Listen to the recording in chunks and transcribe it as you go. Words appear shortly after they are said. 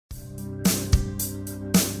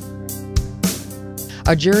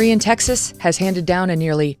A jury in Texas has handed down a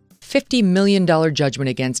nearly $50 million judgment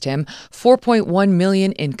against him, $4.1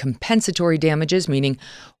 million in compensatory damages, meaning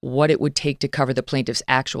what it would take to cover the plaintiff's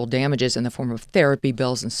actual damages in the form of therapy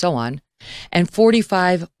bills and so on, and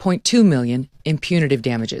 $45.2 million in punitive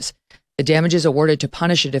damages. The damages awarded to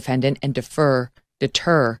punish a defendant and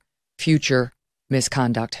deter future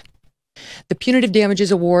misconduct. The punitive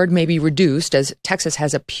damages award may be reduced, as Texas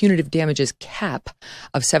has a punitive damages cap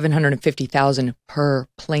of $750,000 per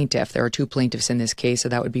plaintiff. There are two plaintiffs in this case, so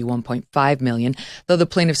that would be $1.5 million, though the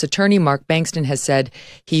plaintiff's attorney, Mark Bankston, has said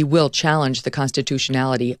he will challenge the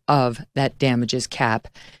constitutionality of that damages cap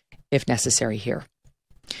if necessary here.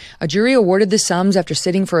 A jury awarded the sums after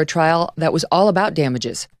sitting for a trial that was all about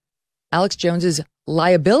damages. Alex Jones's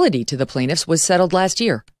liability to the plaintiffs was settled last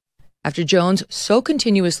year, after Jones so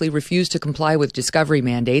continuously refused to comply with discovery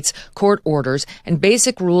mandates, court orders, and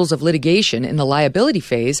basic rules of litigation in the liability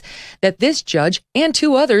phase that this judge, and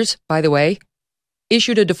two others, by the way,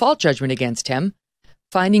 issued a default judgment against him,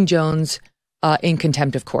 finding Jones in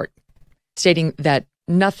contempt of court, stating that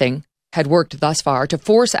nothing had worked thus far to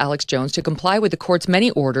force Alex Jones to comply with the court's many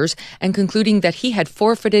orders, and concluding that he had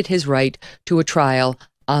forfeited his right to a trial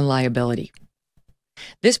on liability.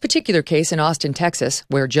 This particular case in Austin, Texas,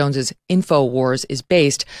 where Jones's InfoWars is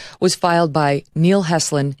based, was filed by Neil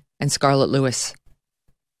Heslin and Scarlett Lewis,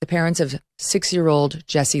 the parents of 6-year-old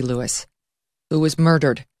Jesse Lewis, who was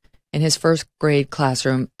murdered in his first grade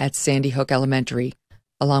classroom at Sandy Hook Elementary,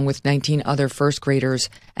 along with 19 other first graders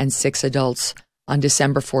and 6 adults on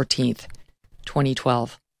December 14th,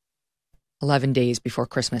 2012, 11 days before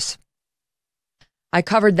Christmas. I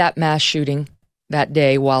covered that mass shooting that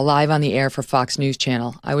day while live on the air for Fox News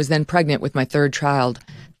Channel. I was then pregnant with my third child,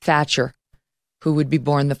 Thatcher, who would be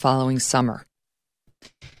born the following summer.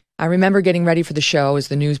 I remember getting ready for the show as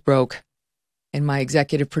the news broke, and my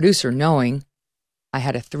executive producer, knowing I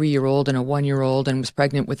had a 3-year-old and a 1-year-old and was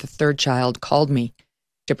pregnant with a third child, called me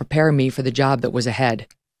to prepare me for the job that was ahead.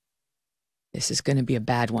 "This is going to be a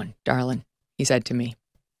bad one, darling," he said to me.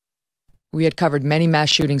 We had covered many mass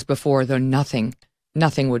shootings before, though nothing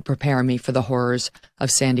would prepare me for the horrors of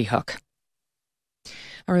Sandy Hook.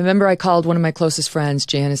 I remember I called one of my closest friends,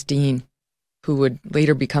 Janice Dean, who would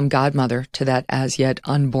later become godmother to that as yet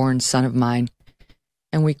unborn son of mine,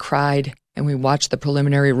 and we cried and we watched the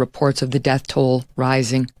preliminary reports of the death toll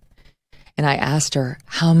rising. And I asked her,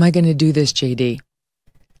 "How am I going to do this, JD?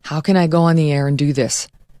 How can I go on the air and do this?"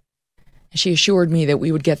 And she assured me that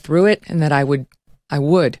we would get through it and that I would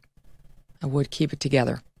keep it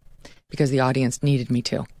together, because the audience needed me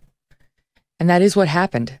to. And that is what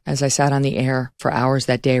happened as I sat on the air for hours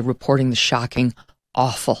that day, reporting the shocking,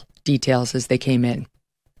 awful details as they came in.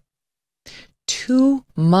 2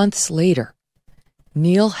 months later,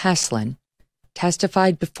 Neil Heslin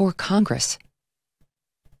testified before Congress.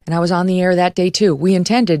 And I was on the air that day too. We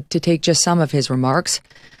intended to take just some of his remarks,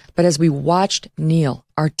 but as we watched Neil,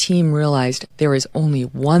 our team realized there is only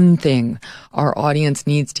one thing our audience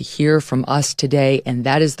needs to hear from us today, and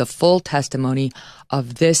that is the full testimony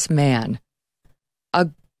of this man, a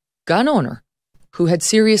gun owner who had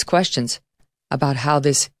serious questions about how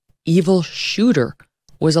this evil shooter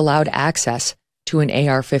was allowed access to an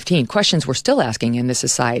AR-15. Questions we're still asking in this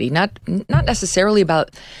society, not necessarily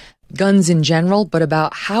about guns in general, but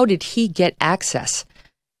about how did he get access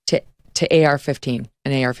to AR-15,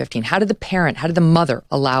 an AR-15? How did the mother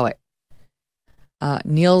allow it?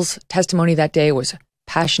 Neil's testimony that day was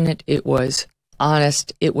passionate, it was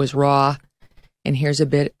honest, it was raw. And here's a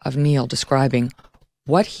bit of Neil describing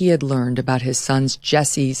what he had learned about his son's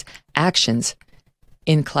Jesse's actions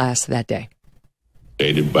in class that day.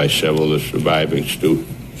 Stated by several of the surviving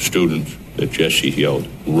students that Jesse yelled,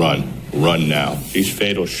 "Run, run now." His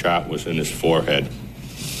fatal shot was in his forehead.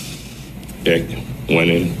 It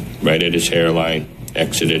went in right at his hairline,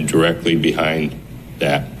 exited directly behind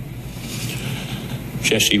that.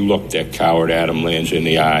 Jesse looked at coward Adam Lanza in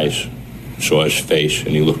the eyes, saw his face, and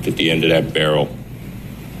he looked at the end of that barrel.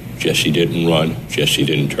 Jesse didn't run. Jesse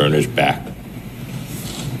didn't turn his back.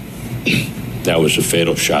 That was a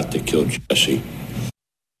fatal shot that killed Jesse.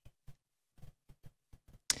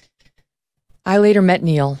 I later met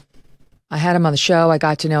Neil. I had him on the show. I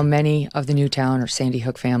got to know many of the Newtown or Sandy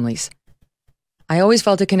Hook families. I always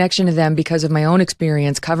felt a connection to them because of my own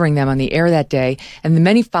experience covering them on the air that day and the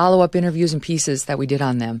many follow-up interviews and pieces that we did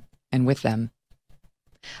on them and with them.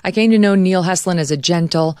 I came to know Neil Heslin as a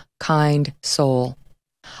gentle, kind soul,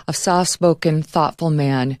 a soft-spoken, thoughtful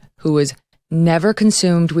man who was never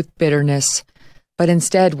consumed with bitterness, but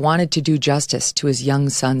instead wanted to do justice to his young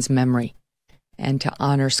son's memory and to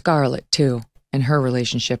honor Scarlett, too, and her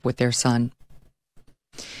relationship with their son.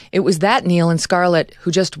 It was that Neil and Scarlett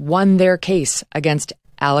who just won their case against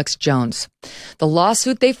Alex Jones. The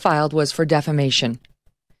lawsuit they filed was for defamation.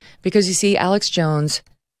 Because you see, Alex Jones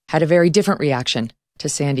had a very different reaction to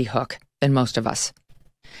Sandy Hook than most of us.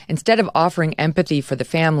 Instead of offering empathy for the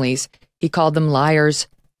families, he called them liars,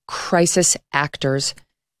 crisis actors,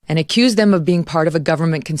 and accused them of being part of a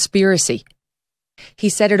government conspiracy. He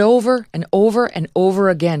said it over and over and over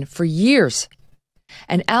again for years.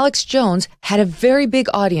 And Alex Jones had a very big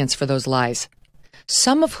audience for those lies,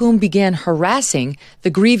 some of whom began harassing the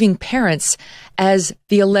grieving parents as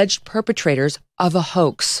the alleged perpetrators of a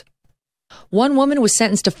hoax. One woman was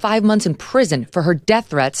sentenced to 5 months in prison for her death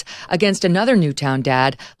threats against another Newtown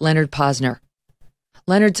dad, Leonard Posner.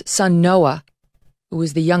 Leonard's son, Noah, who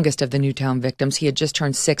was the youngest of the Newtown victims, he had just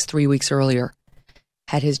turned 6 3 weeks earlier,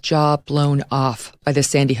 had his jaw blown off by the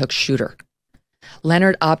Sandy Hook shooter.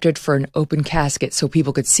 Leonard opted for an open casket so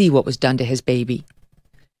people could see what was done to his baby.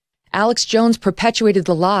 Alex Jones perpetuated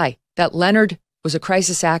the lie that Leonard was a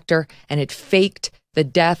crisis actor and had faked the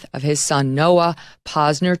death of his son Noah.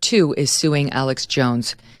 Posner, too, is suing Alex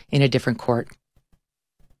Jones in a different court.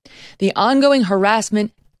 The ongoing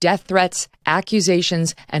harassment, death threats,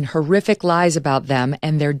 accusations, and horrific lies about them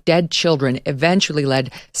and their dead children eventually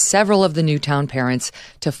led several of the Newtown parents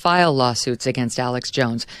to file lawsuits against Alex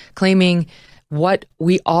Jones, claiming while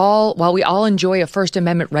we all enjoy a First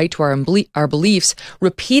Amendment right to our beliefs,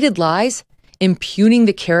 repeated lies impugning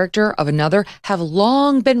the character of another have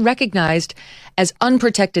long been recognized as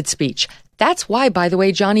unprotected speech. That's why, by the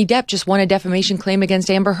way, Johnny Depp just won a defamation claim against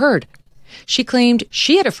Amber Heard. She claimed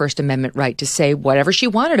she had a First Amendment right to say whatever she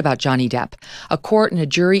wanted about Johnny Depp. A court and a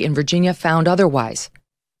jury in Virginia found otherwise.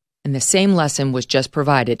 And the same lesson was just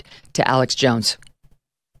provided to Alex Jones.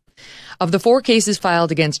 Of the 4 cases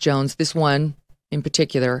filed against Jones, this one in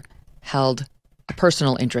particular held a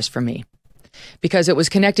personal interest for me because it was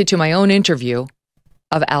connected to my own interview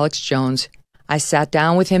of Alex Jones. I sat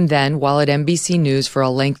down with him then while at NBC News for a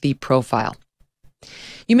lengthy profile.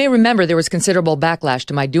 You may remember there was considerable backlash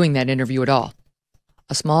to my doing that interview at all.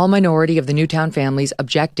 A small minority of the Newtown families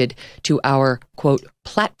objected to our, quote,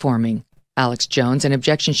 platforming Alex Jones, an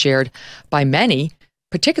objection shared by many,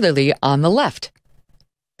 particularly on the left.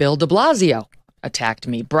 Bill de Blasio attacked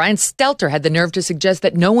me. Brian Stelter had the nerve to suggest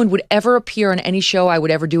that no one would ever appear on any show I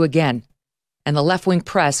would ever do again. And the left-wing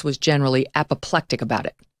press was generally apoplectic about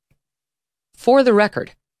it. For the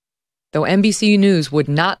record, though NBC News would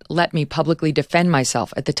not let me publicly defend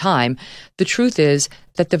myself at the time, the truth is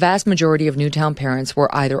that the vast majority of Newtown parents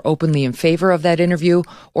were either openly in favor of that interview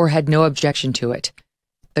or had no objection to it,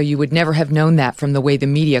 though you would never have known that from the way the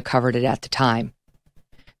media covered it at the time.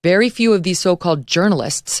 Very few of these so-called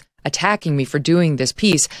journalists attacking me for doing this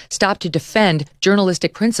piece stopped to defend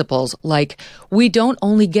journalistic principles like, we don't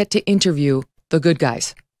only get to interview the good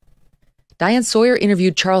guys. Diane Sawyer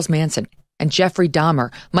interviewed Charles Manson and Jeffrey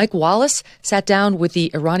Dahmer. Mike Wallace sat down with the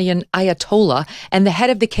Iranian Ayatollah and the head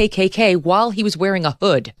of the KKK while he was wearing a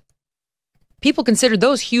hood. People considered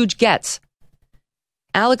those huge gets.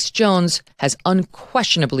 Alex Jones has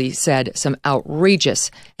unquestionably said some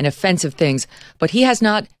outrageous and offensive things, but he has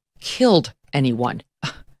not killed anyone.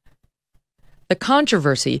 The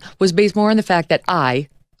controversy was based more on the fact that I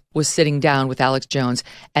was sitting down with Alex Jones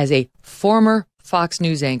as a former Fox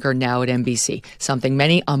News anchor now at NBC, something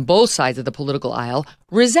many on both sides of the political aisle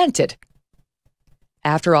resented.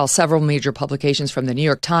 After all, several major publications from the New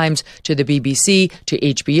York Times to the BBC to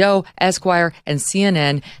HBO, Esquire, and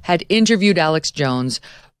CNN had interviewed Alex Jones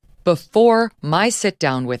before my sit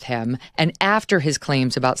down with him and after his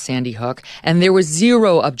claims about Sandy Hook, and there was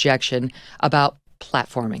zero objection about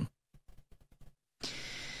platforming.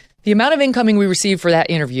 The amount of incoming we received for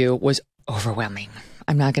that interview was overwhelming.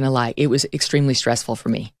 I'm not going to lie. It was extremely stressful for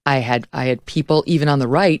me. I had people, even on the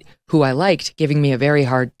right, who I liked, giving me a very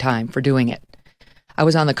hard time for doing it. I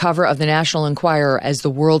was on the cover of the National Enquirer as the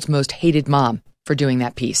world's most hated mom for doing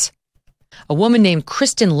that piece. A woman named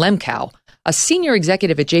Kristen Lemkow, a senior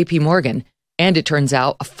executive at J.P. Morgan, and it turns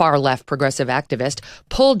out a far-left progressive activist,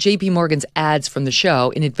 pulled J.P. Morgan's ads from the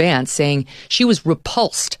show in advance, saying she was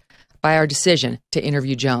repulsed by our decision to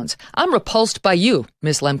interview Jones. I'm repulsed by you,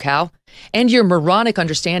 Miss Lemkow, and your moronic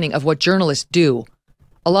understanding of what journalists do,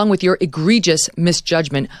 along with your egregious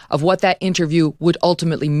misjudgment of what that interview would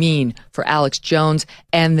ultimately mean for Alex Jones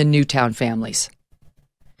and the Newtown families.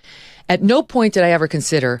 At no point did I ever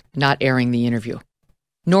consider not airing the interview,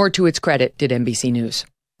 nor to its credit did NBC News.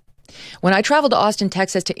 When I traveled to Austin,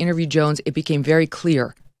 Texas to interview Jones, it became very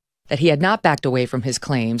clear that he had not backed away from his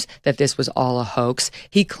claims that this was all a hoax.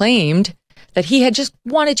 He claimed that he had just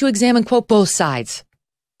wanted to examine, quote, both sides.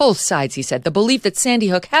 Both sides, he said, the belief that Sandy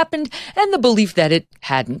Hook happened and the belief that it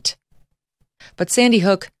hadn't. But Sandy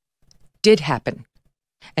Hook did happen.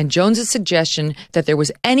 And Jones's suggestion that there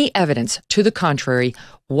was any evidence to the contrary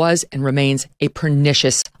was and remains a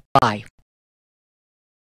pernicious lie.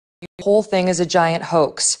 The whole thing is a giant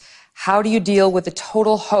hoax. How do you deal with a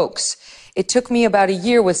total hoax? It took me about a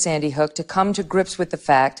year with Sandy Hook to come to grips with the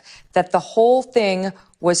fact that the whole thing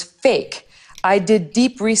was fake. I did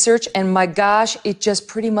deep research, and my gosh, it just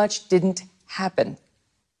pretty much didn't happen.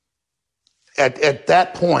 At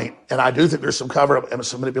that point, and I do think there's some cover-up and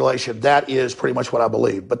some manipulation, that is pretty much what I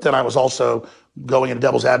believe. But then I was also going into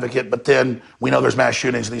devil's advocate, but then we know there's mass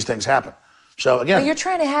shootings and these things happen. So again... But you're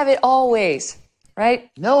trying to have it all ways,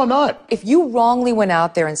 right? No, I'm not. If you wrongly went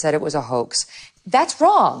out there and said it was a hoax, that's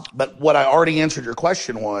wrong. But what I already answered your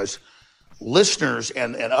question was, listeners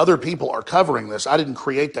and other people are covering this. I didn't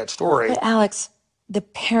create that story. But Alex, the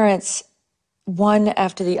parents, one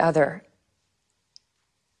after the other,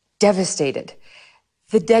 devastated.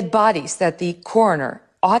 The dead bodies that the coroner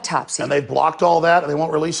autopsied. And they've blocked all that, and they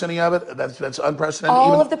won't release any of it. That's unprecedented.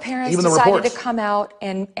 All of the parents decided to come out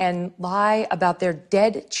and lie about their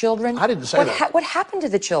dead children. I didn't say that. What happened to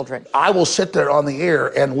the children? I will sit there on the air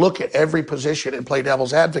and look at every position and play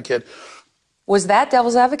devil's advocate. Was that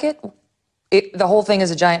devil's advocate? The whole thing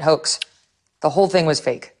is a giant hoax. The whole thing was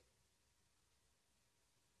fake.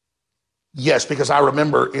 Yes, because I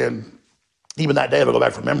remember even that day, I'll go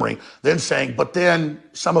back from memory, then saying, but then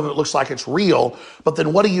some of it looks like it's real. But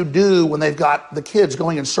then what do you do when they've got the kids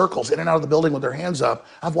going in circles in and out of the building with their hands up?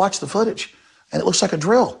 I've watched the footage, and it looks like a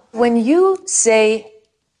drill. When you say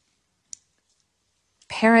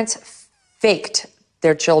parents faked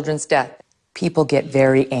their children's death, people get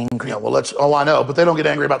very angry. Yeah, well, I know, but they don't get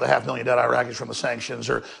angry about the 500,000 dead Iraqis from the sanctions,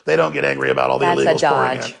 or they don't get angry about all the illegals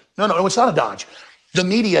pouring in. No, it's not a dodge. The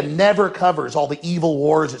media never covers all the evil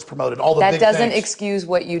wars it's promoted, all the big things. That doesn't excuse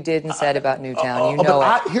what you did and said about Newtown. You know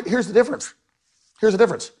it. Here's the difference. Here's the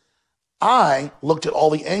difference. I looked at all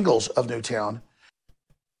the angles of Newtown.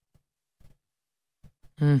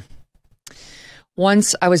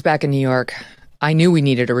 Once I was back in New York, I knew we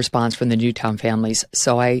needed a response from the Newtown families,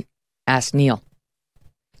 so I asked Neil.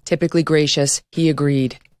 Typically gracious, he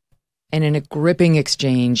agreed. And in a gripping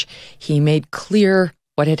exchange, he made clear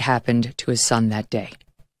what had happened to his son that day.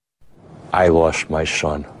 I lost my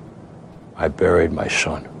son. I buried my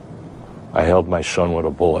son. I held my son with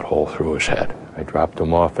a bullet hole through his head. I dropped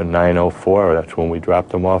him off in 904. That's when we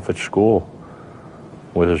dropped him off at school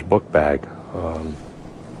with his book bag.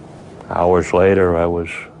 Hours later, I was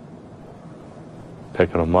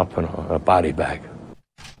picking him up in a body bag.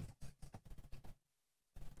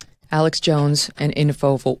 Alex Jones and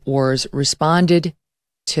InfoWars responded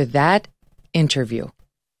to that interview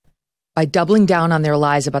by doubling down on their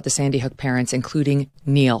lies about the Sandy Hook parents, including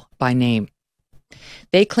Neil by name.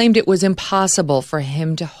 They claimed it was impossible for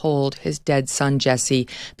him to hold his dead son, Jesse,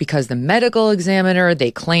 because the medical examiner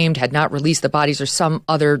they claimed had not released the bodies or some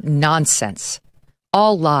other nonsense.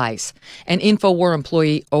 All lies. And InfoWar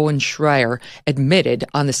employee Owen Schreier admitted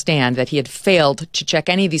on the stand that he had failed to check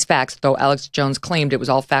any of these facts, though Alex Jones claimed it was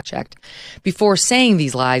all fact-checked, before saying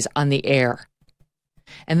these lies on the air.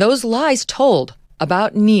 And those lies told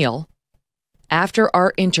about Neil after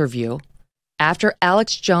our interview, after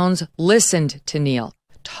Alex Jones listened to Neil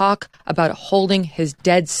talk about holding his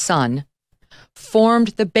dead son, formed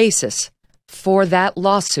the basis for that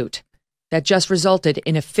lawsuit that just resulted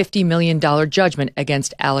in a $50 million judgment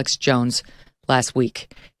against Alex Jones last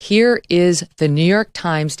week. Here is the New York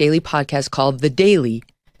Times daily podcast called The Daily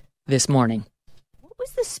this morning. What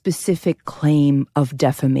was the specific claim of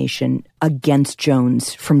defamation against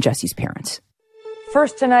Jones from Jesse's parents?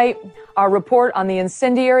 First tonight, our report on the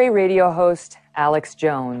incendiary radio host, Alex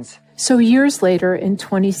Jones. So years later, in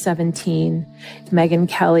 2017, Megyn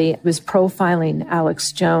Kelly was profiling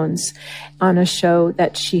Alex Jones on a show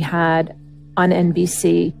that she had on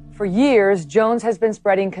NBC. For years, Jones has been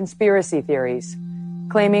spreading conspiracy theories,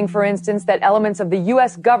 claiming, for instance, that elements of the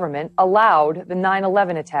U.S. government allowed the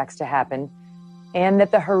 9/11 attacks to happen and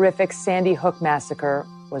that the horrific Sandy Hook massacre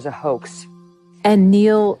was a hoax. And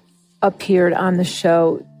Neil appeared on the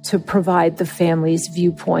show to provide the family's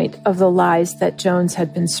viewpoint of the lies that Jones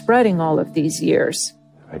had been spreading all of these years.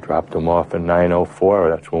 I dropped him off in 904.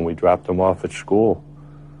 That's when we dropped him off at school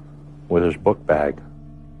with his book bag.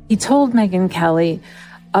 He told Megyn Kelly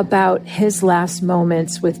about his last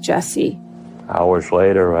moments with Jesse. Hours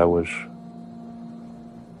later, I was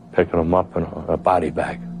picking him up in a body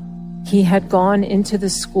bag. He had gone into the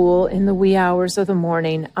school in the wee hours of the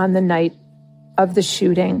morning on the night of the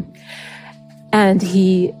shooting, and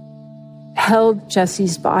he held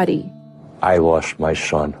Jesse's body. I lost my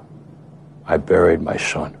son. I buried my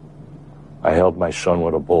son. I held my son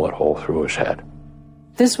with a bullet hole through his head.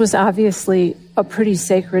 This was obviously a pretty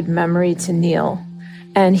sacred memory to Neil,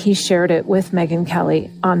 and he shared it with Megyn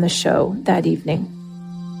Kelly on the show that evening.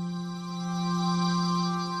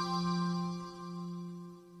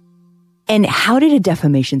 And how did a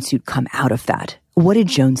defamation suit come out of that? What did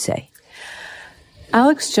Jones say?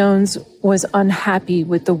 Alex Jones was unhappy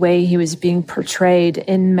with the way he was being portrayed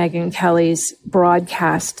in Megyn Kelly's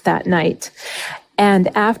broadcast that night.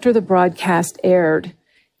 And after the broadcast aired,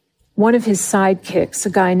 one of his sidekicks, a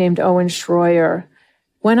guy named Owen Schroyer,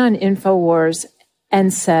 went on InfoWars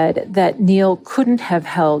and said that Neil couldn't have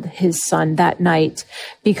held his son that night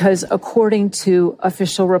because, according to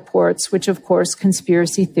official reports, which of course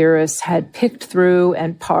conspiracy theorists had picked through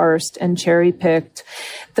and parsed and cherry-picked,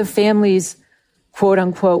 the families, quote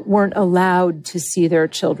unquote, weren't allowed to see their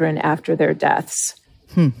children after their deaths.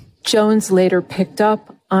 Jones later picked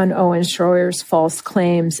up on Owen Schroyer's false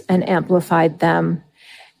claims and amplified them.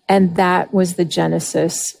 And that was the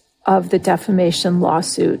genesis of the defamation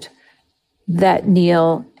lawsuit that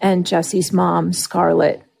Neil and Jesse's mom,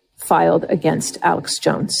 Scarlett, filed against Alex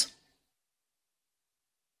Jones.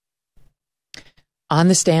 On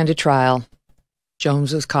the stand at trial,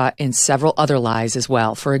 Jones was caught in several other lies as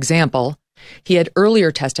well. For example, he had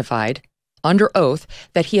earlier testified under oath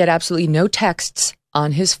that he had absolutely no texts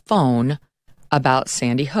on his phone about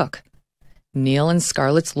Sandy Hook. Neil and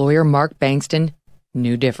Scarlett's lawyer, Mark Bankston,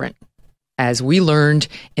 knew different, as we learned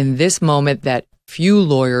in this moment that few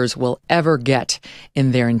lawyers will ever get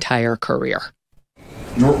in their entire career.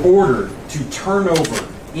 You're ordered to turn over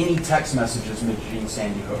any text messages mentioning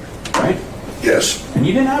Sandy Hook, right? Yes. And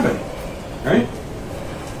you didn't have any, right?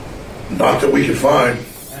 Not that we could find.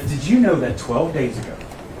 And did you know that 12 days ago,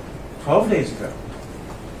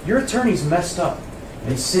 your attorneys messed up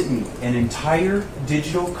and sent me an entire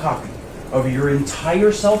digital copy of your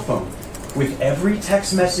entire cell phone with every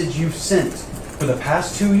text message you've sent for the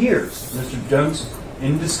past 2 years? Mr. Jones,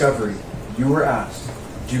 in discovery, you were asked,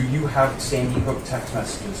 do you have Sandy Hook text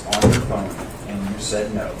messages on your phone? And you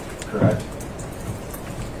said no, correct?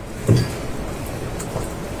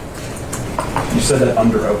 You said that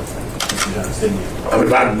under oath, Mr. Jones, didn't you? I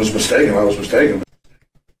mean, I was mistaken.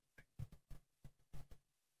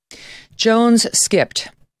 Jones skipped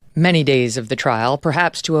many days of the trial,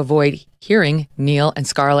 perhaps to avoid hearing Neil and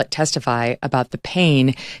Scarlett testify about the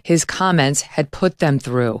pain his comments had put them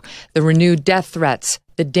through, the renewed death threats,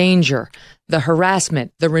 the danger, the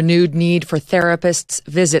harassment, the renewed need for therapists'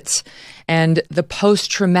 visits, and the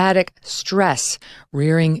post-traumatic stress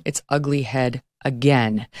rearing its ugly head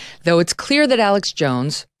again. Though it's clear that Alex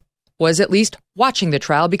Jones was at least watching the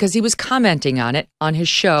trial because he was commenting on it on his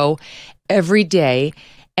show every day,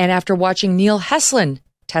 and after watching Neil Heslin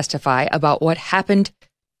testify about what happened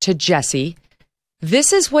to Jesse,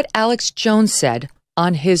 this is what Alex Jones said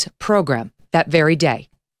on his program that very day.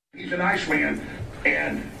 He's a nice man,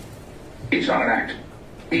 and he's not an act.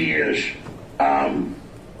 He is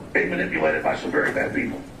being manipulated by some very bad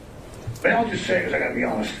people. But I'll just say, because I got to be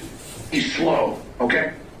honest, he's slow,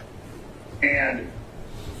 okay? And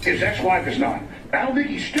his ex-wife is not. I don't think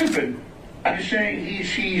he's stupid. I'm just saying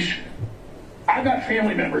he's I've got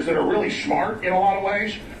family members that are really smart in a lot of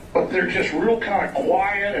ways, but they're just real kind of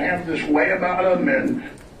quiet and have this way about them, and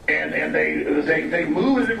they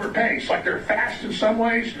move at a different pace. Like they're fast in some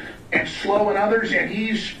ways and slow in others, and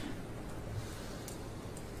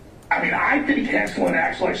I think Heslin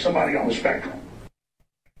acts like somebody on the spectrum.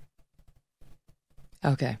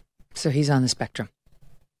 Okay, so he's on the spectrum.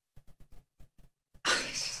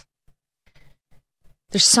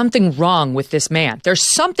 There's something wrong with this man. There's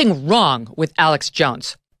something wrong with Alex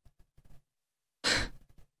Jones.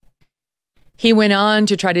 He went on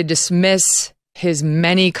to try to dismiss his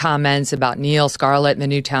many comments about Neil, Scarlett, and the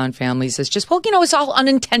Newtown family. He says, it's all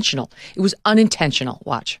unintentional. It was unintentional.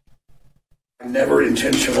 Watch. I never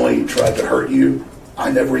intentionally tried to hurt you.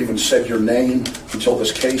 I never even said your name until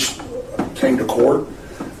this case came to court.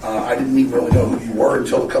 I didn't even really know who you were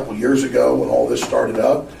until a couple years ago when all this started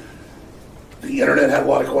up. The internet had a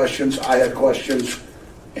lot of questions. I had questions.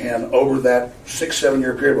 And over that 6-7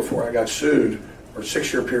 year period before I got sued, or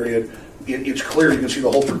 6-year period, it's clear you can see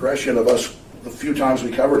the whole progression of us, the few times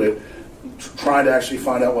we covered it, trying to actually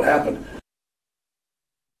find out what happened.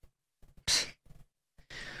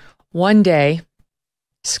 One day,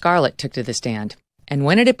 Scarlett took to the stand, and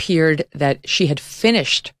when it appeared that she had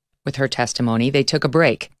finished with her testimony, they took a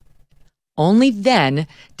break. Only then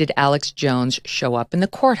did Alex Jones show up in the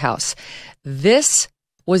courthouse. This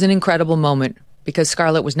was an incredible moment because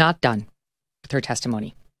Scarlett was not done with her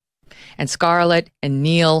testimony. And Scarlett and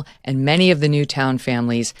Neil and many of the Newtown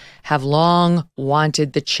families have long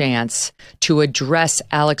wanted the chance to address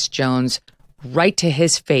Alex Jones right to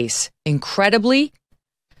his face. Incredibly,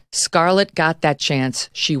 Scarlett got that chance.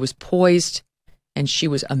 She was poised and she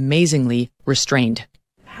was amazingly restrained.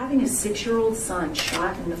 Having a 6-year-old son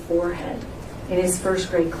shot in the forehead in his first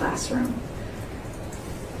grade classroom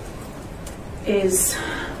is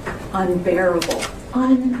unbearable.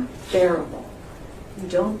 Unbearable. You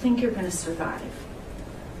don't think you're going to survive.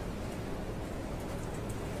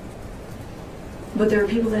 But there are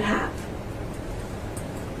people that have.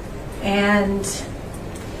 And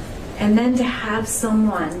then to have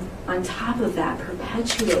someone on top of that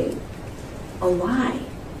perpetuate a lie,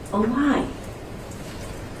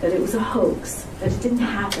 that it was a hoax, that it didn't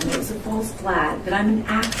happen, that it was a false flag, that I'm an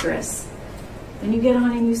actress. Then you get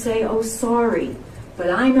on and you say, oh, sorry, but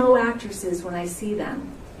I know actresses when I see them.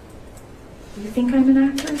 Do you think I'm an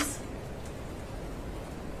actress?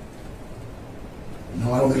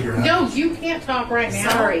 No, I don't think you're an No, actress. you can't talk right now.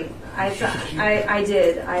 Sorry, I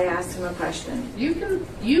did. I asked him a question.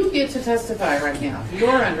 You get to testify right now. You're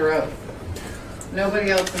under oath.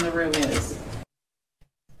 Nobody else in the room is.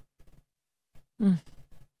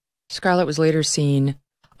 Scarlett was later seen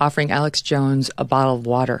offering Alex Jones a bottle of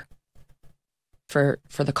water for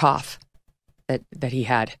the cough that he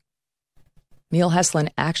had. Neil Heslin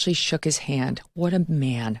actually shook his hand. What a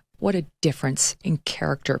man. What a difference in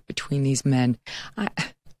character between these men.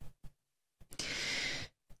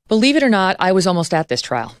 Believe it or not, I was almost at this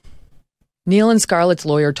trial. Neil and Scarlett's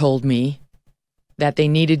lawyer told me that they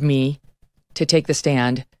needed me to take the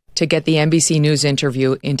stand to get the NBC News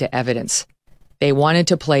interview into evidence. They wanted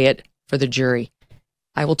to play it for the jury.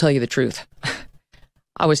 I will tell you the truth.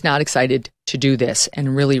 I was not excited to do this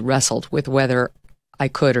and really wrestled with whether I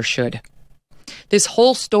could or should. This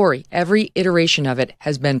whole story, every iteration of it,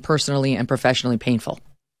 has been personally and professionally painful.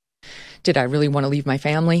 Did I really want to leave my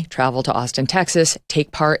family, travel to Austin, Texas,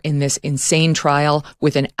 take part in this insane trial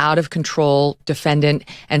with an out-of-control defendant,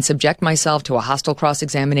 and subject myself to a hostile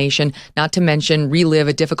cross-examination, not to mention relive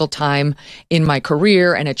a difficult time in my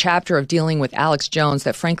career and a chapter of dealing with Alex Jones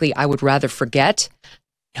that, frankly, I would rather forget?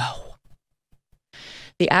 No.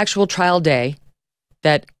 The actual trial day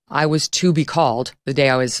that I was to be called, the day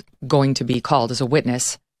I was going to be called as a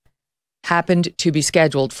witness, happened to be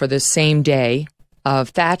scheduled for the same day of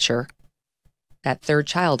Thatcher, that third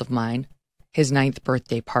child of mine, his 9th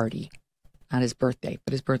birthday party. Not his birthday,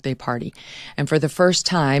 but his birthday party. And for the first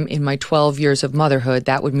time in my 12 years of motherhood,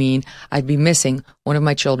 that would mean I'd be missing one of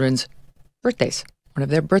my children's birthdays, one of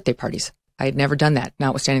their birthday parties. I had never done that,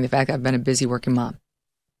 notwithstanding the fact that I've been a busy working mom.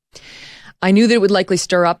 I knew that it would likely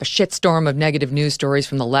stir up a shitstorm of negative news stories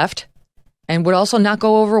from the left and would also not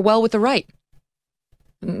go over well with the right.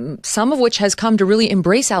 Some of which has come to really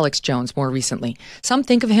embrace Alex Jones more recently. Some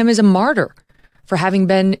think of him as a martyr for having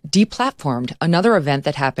been deplatformed, another event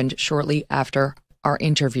that happened shortly after our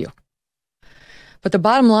interview. But the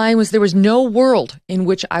bottom line was there was no world in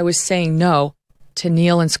which I was saying no to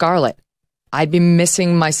Neil and Scarlett. I'd be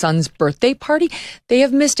missing my son's birthday party. They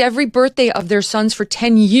have missed every birthday of their sons for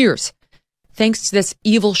 10 years. Thanks to this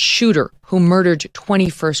evil shooter who murdered 20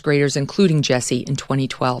 first graders, including Jesse, in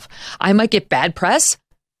 2012. I might get bad press.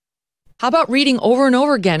 How about reading over and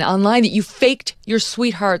over again online that you faked your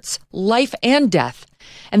sweetheart's life and death,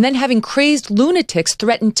 and then having crazed lunatics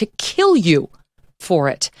threaten to kill you for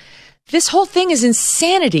it? This whole thing is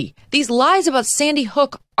insanity. These lies about Sandy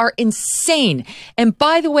Hook are insane. And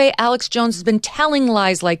by the way, Alex Jones has been telling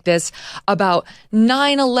lies like this about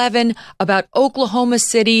 9/11, about Oklahoma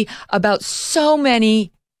City, about so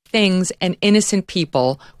many things and innocent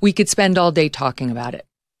people. We could spend all day talking about it.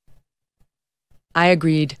 I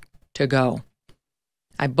agreed to go.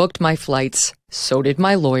 I booked my flights. So did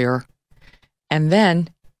my lawyer. And then,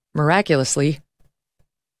 miraculously,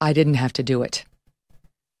 I didn't have to do it.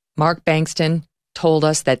 Mark Bankston told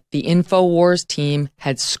us that the InfoWars team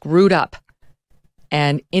had screwed up,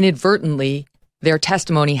 and inadvertently, their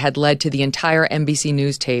testimony had led to the entire NBC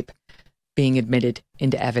News tape being admitted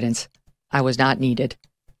into evidence. I was not needed,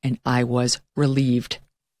 and I was relieved.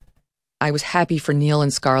 I was happy for Neil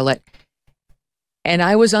and Scarlett, and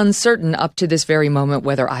I was uncertain up to this very moment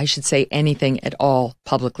whether I should say anything at all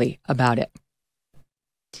publicly about it.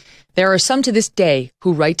 There are some to this day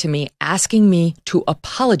who write to me asking me to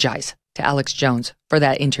apologize to Alex Jones for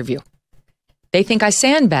that interview. They think I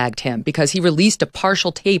sandbagged him because he released a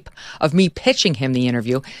partial tape of me pitching him the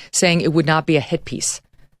interview, saying it would not be a hit piece.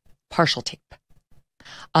 Partial tape.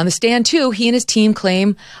 On the stand, too, he and his team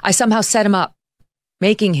claim I somehow set him up,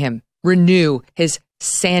 making him renew his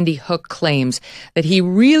Sandy Hook claims that he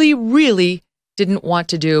really, really didn't want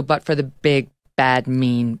to do but for the big, bad,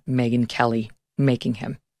 mean Megyn Kelly making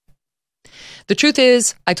him. The truth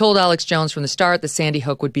is, I told Alex Jones from the start that Sandy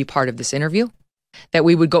Hook would be part of this interview, that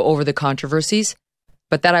we would go over the controversies,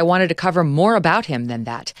 but that I wanted to cover more about him than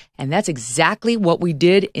that. And that's exactly what we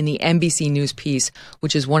did in the NBC News piece,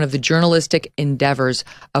 which is one of the journalistic endeavors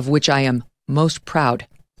of which I am most proud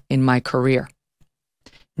in my career.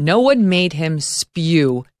 No one made him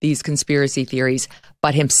spew these conspiracy theories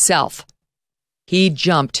but himself. He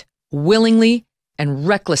jumped willingly and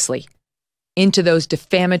recklessly into those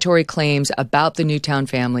defamatory claims about the Newtown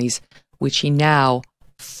families, which he now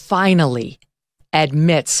finally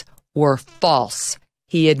admits were false.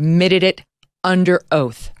 He admitted it under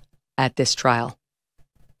oath at this trial.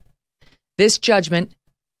 This judgment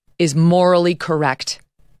is morally correct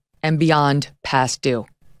and beyond past due.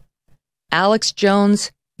 Alex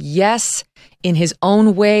Jones, yes, in his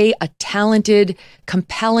own way, a talented,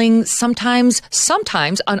 compelling, sometimes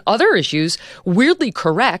on other issues, weirdly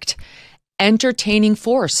correct, entertaining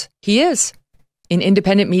force. He is, in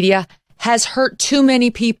independent media, has hurt too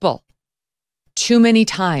many people, too many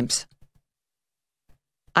times.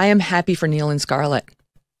 I am happy for Neil and Scarlett.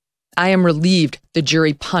 I am relieved the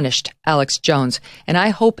jury punished Alex Jones, and I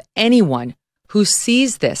hope anyone who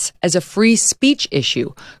sees this as a free speech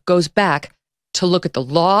issue goes back to look at the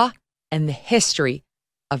law and the history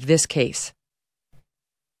of this case.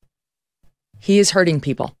 He is hurting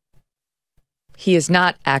people. He is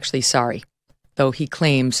not actually sorry, though he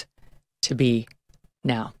claims to be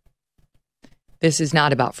now. This is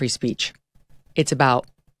not about free speech. It's about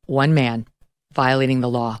one man violating the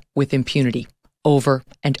law with impunity over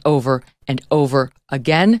and over and over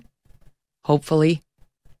again. Hopefully,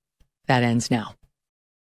 that ends now.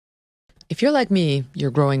 If you're like me, you're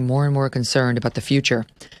growing more and more concerned about the future.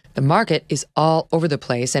 The market is all over the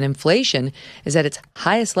place, and inflation is at its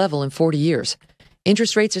highest level in 40 years.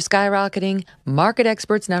 Interest rates are skyrocketing. Market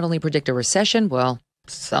experts not only predict a recession, well,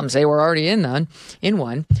 some say we're already in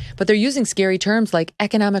one, but they're using scary terms like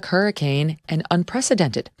economic hurricane and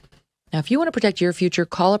unprecedented. Now, if you want to protect your future,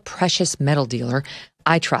 call a precious metal dealer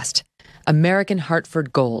I trust, American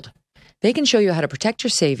Hartford Gold. They can show you how to protect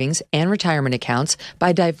your savings and retirement accounts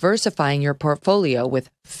by diversifying your portfolio with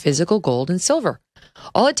physical gold and silver.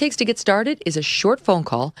 All it takes to get started is a short phone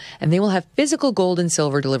call, and they will have physical gold and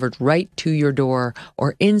silver delivered right to your door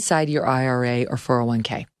or inside your IRA or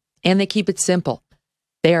 401k. And they keep it simple.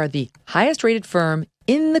 They are the highest rated firm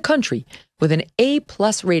in the country with an A+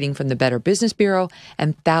 rating from the Better Business Bureau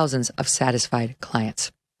and thousands of satisfied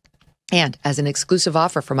clients. And as an exclusive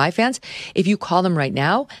offer for my fans, if you call them right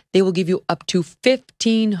now, they will give you up to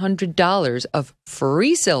 $1,500 of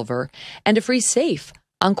free silver and a free safe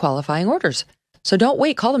on qualifying orders. So don't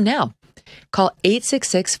wait. Call them now. Call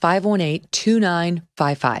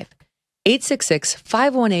 866-518-2955.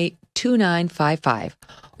 866-518-2955.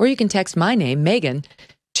 Or you can text my name, Megyn,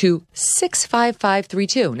 to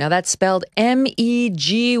 65532. Now that's spelled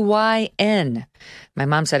MEGYN. My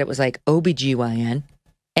mom said it was like OBGYN.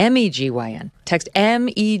 MEGYN. Text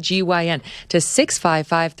MEGYN to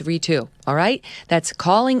 65532. All right? That's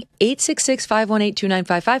calling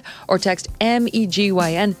 866-518-2955 or text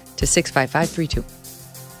MEGYN to 65532.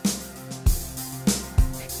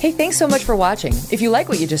 Hey, thanks so much for watching. If you like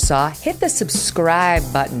what you just saw, hit the subscribe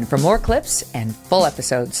button for more clips and full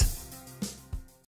episodes.